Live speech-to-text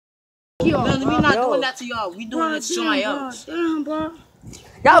Man, we not doing that to y'all. We doing it to somebody else. Damn, bro.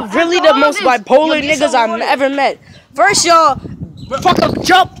 Y'all really the most bipolar niggas I've ever met. First y'all fucking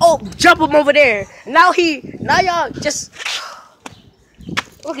jump him over there. Now y'all just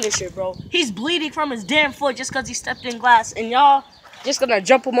look at this shit, bro. He's bleeding from his damn foot just cause he stepped in glass, and y'all just gonna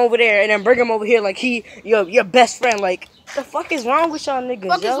jump him over there and then bring him over here like he your best friend. Like, the fuck is wrong with y'all niggas?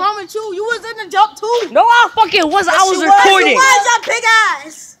 What is wrong with you? You was in the jump too. No, I fucking was. I was recording. You was your big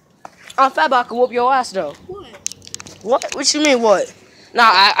ass. I'm fat, but I can whoop your ass though. What? What you mean what?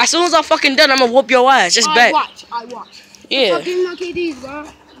 Nah, as soon as I'm fucking done, I'm gonna whoop your ass. Just bet. I watch. Yeah. Fuck, give me my KDs, bro.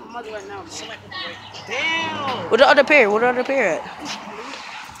 My mother right now. Damn. Where the other pair? Where the other pair at?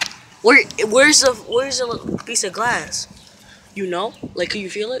 Where's the piece of glass? You know? Like, can you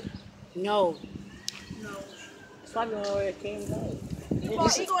feel it? No. It's probably where it came out.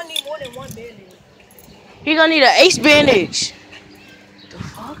 He gonna need more than one bandage. He gonna need an ace bandage. The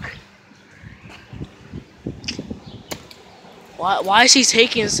fuck? Why is he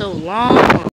taking so long?